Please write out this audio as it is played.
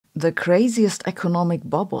The craziest economic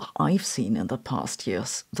bubble I've seen in the past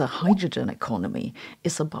years, the hydrogen economy,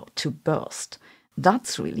 is about to burst.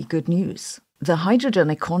 That's really good news. The hydrogen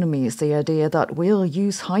economy is the idea that we'll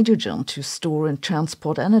use hydrogen to store and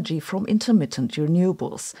transport energy from intermittent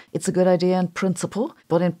renewables. It's a good idea in principle,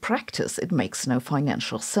 but in practice it makes no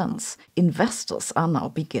financial sense. Investors are now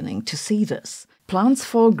beginning to see this. Plans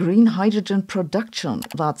for green hydrogen production,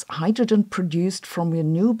 that's hydrogen produced from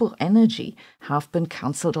renewable energy, have been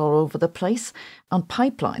cancelled all over the place, and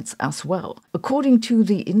pipelines as well. According to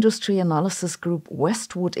the industry analysis group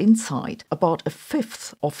Westwood Insight, about a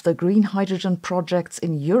fifth of the green hydrogen projects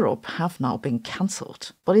in Europe have now been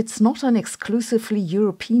cancelled. But it's not an exclusively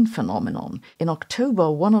European phenomenon. In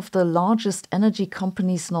October, one of the largest energy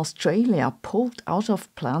companies in Australia pulled out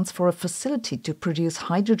of plans for a facility to produce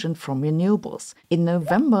hydrogen from renewables. In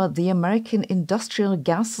November, the American industrial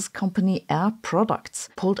gases company Air Products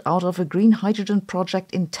pulled out of a green hydrogen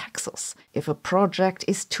project in Texas. If a project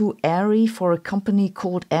is too airy for a company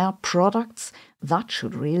called Air Products, that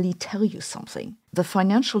should really tell you something. The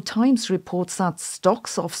Financial Times reports that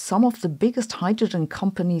stocks of some of the biggest hydrogen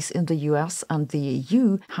companies in the US and the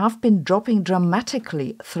EU have been dropping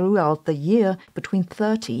dramatically throughout the year, between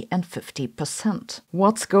 30 and 50%.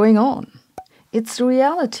 What's going on? It's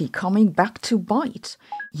reality coming back to bite.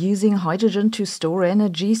 Using hydrogen to store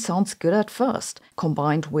energy sounds good at first.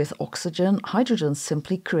 Combined with oxygen, hydrogen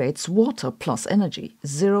simply creates water plus energy.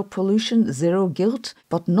 Zero pollution, zero guilt,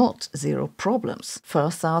 but not zero problems.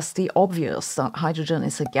 First, there's the obvious that hydrogen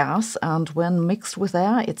is a gas, and when mixed with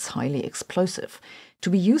air, it's highly explosive. To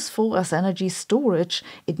be useful as energy storage,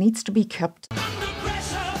 it needs to be kept.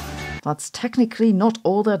 That's technically not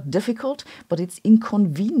all that difficult, but it's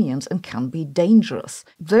inconvenient and can be dangerous.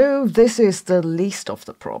 Though this is the least of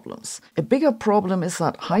the problems. A bigger problem is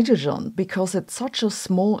that hydrogen, because it's such a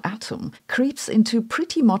small atom, creeps into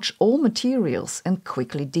pretty much all materials and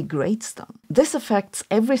quickly degrades them. This affects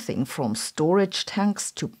everything from storage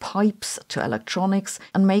tanks to pipes to electronics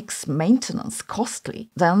and makes maintenance costly.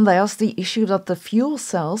 Then there's the issue that the fuel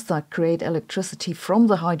cells that create electricity from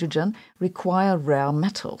the hydrogen require rare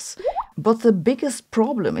metals. But the biggest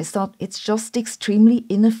problem is that it's just extremely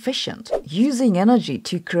inefficient. Using energy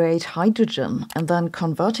to create hydrogen and then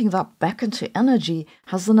converting that back into energy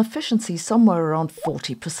has an efficiency somewhere around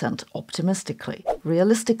 40% optimistically.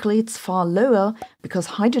 Realistically, it's far lower because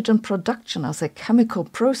hydrogen production as a chemical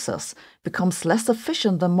process becomes less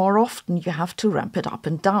efficient the more often you have to ramp it up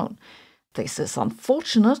and down. This is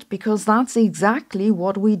unfortunate because that's exactly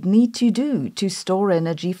what we'd need to do to store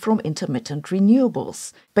energy from intermittent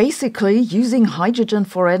renewables. Basically, using hydrogen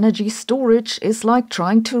for energy storage is like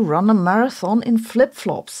trying to run a marathon in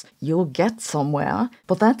flip-flops. You'll get somewhere,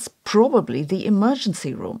 but that's probably the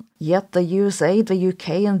emergency room. Yet the USA, the UK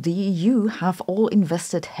and the EU have all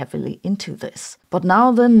invested heavily into this. But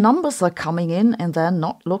now the numbers are coming in and they're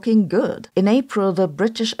not looking good. In April, the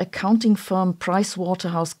British accounting firm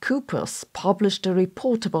PricewaterhouseCoopers published a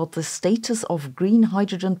report about the status of green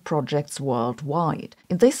hydrogen projects worldwide.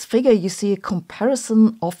 In this figure, you see a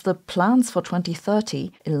comparison of the plans for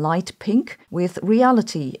 2030 in light pink with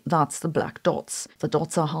reality, that's the black dots. The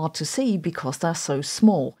dots are hard to see because they're so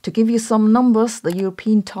small. To give you some numbers, the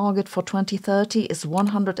European target for 2030 is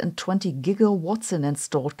 120 gigawatts in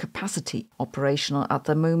installed capacity. Operational at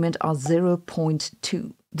the moment are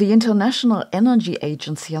 0.2. The International Energy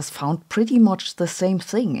Agency has found pretty much the same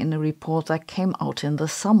thing in a report that came out in the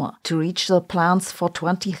summer. To reach the plans for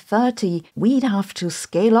 2030, we'd have to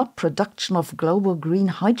scale up production of global green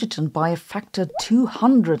hydrogen by a factor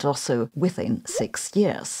 200 or so within 6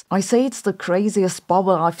 years. I say it's the craziest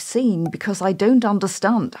bubble I've seen because I don't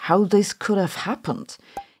understand how this could have happened.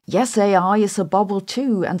 Yes, AI is a bubble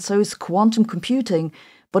too, and so is quantum computing,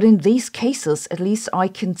 but in these cases, at least I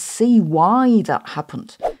can see why that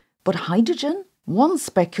happened. But hydrogen? One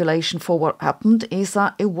speculation for what happened is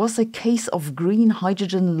that it was a case of green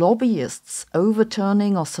hydrogen lobbyists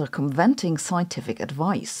overturning or circumventing scientific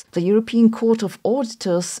advice. The European Court of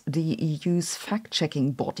Auditors, the EU's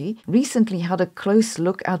fact-checking body, recently had a close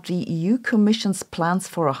look at the EU Commission's plans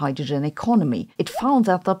for a hydrogen economy. It found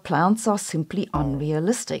that the plans are simply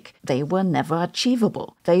unrealistic. They were never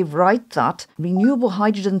achievable. They write that renewable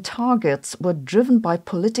hydrogen targets were driven by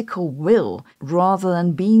political will rather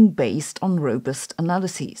than being based on robust biased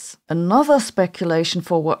analyses. Another speculation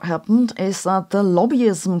for what happened is that the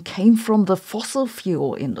lobbyism came from the fossil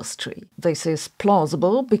fuel industry. This is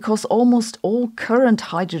plausible because almost all current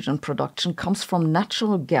hydrogen production comes from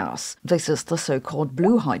natural gas. This is the so-called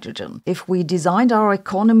blue hydrogen. If we designed our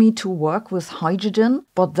economy to work with hydrogen,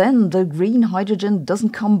 but then the green hydrogen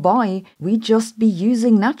doesn't come by, we'd just be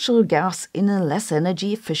using natural gas in a less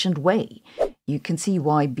energy efficient way. You can see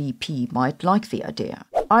why BP might like the idea.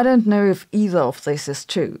 I don't know if either of this is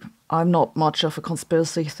true. I'm not much of a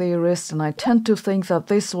conspiracy theorist, and I tend to think that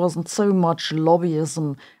this wasn't so much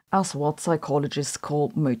lobbyism as what psychologists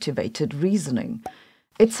call motivated reasoning.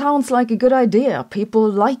 It sounds like a good idea. People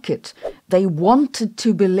like it. They wanted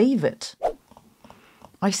to believe it.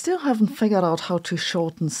 I still haven't figured out how to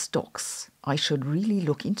shorten stocks. I should really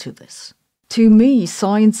look into this. To me,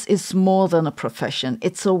 science is more than a profession.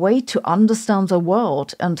 It's a way to understand the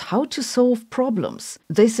world and how to solve problems.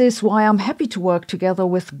 This is why I'm happy to work together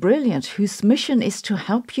with Brilliant, whose mission is to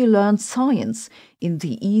help you learn science in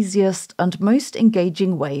the easiest and most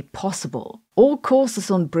engaging way possible. All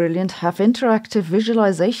courses on Brilliant have interactive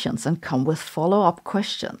visualizations and come with follow-up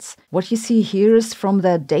questions. What you see here is from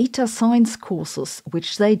their data science courses,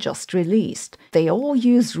 which they just released. They all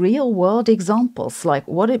use real-world examples like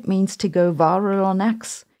what it means to go viral on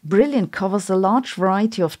X. Brilliant covers a large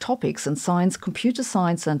variety of topics in science, computer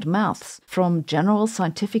science and maths, from general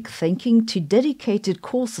scientific thinking to dedicated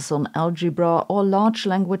courses on algebra or large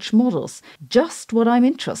language models, just what I'm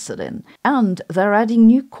interested in. And they're adding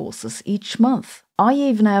new courses each month. I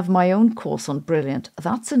even have my own course on Brilliant.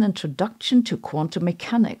 That's an introduction to quantum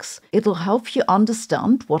mechanics. It'll help you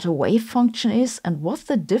understand what a wave function is and what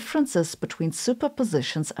the difference is between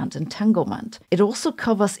superpositions and entanglement. It also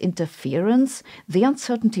covers interference, the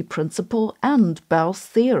uncertainty principle, and Bell's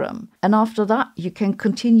theorem. And after that, you can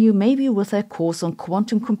continue maybe with a course on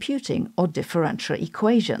quantum computing or differential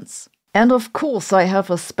equations. And of course, I have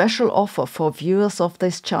a special offer for viewers of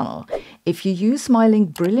this channel. If you use my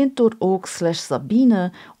link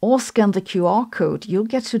brilliant.org/Sabine or scan the QR code, you'll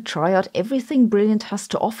get to try out everything Brilliant has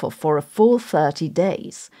to offer for a full 30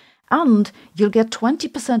 days. And you'll get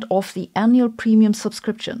 20% off the annual premium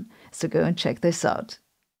subscription. So go and check this out.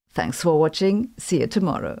 Thanks for watching. See you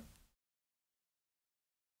tomorrow.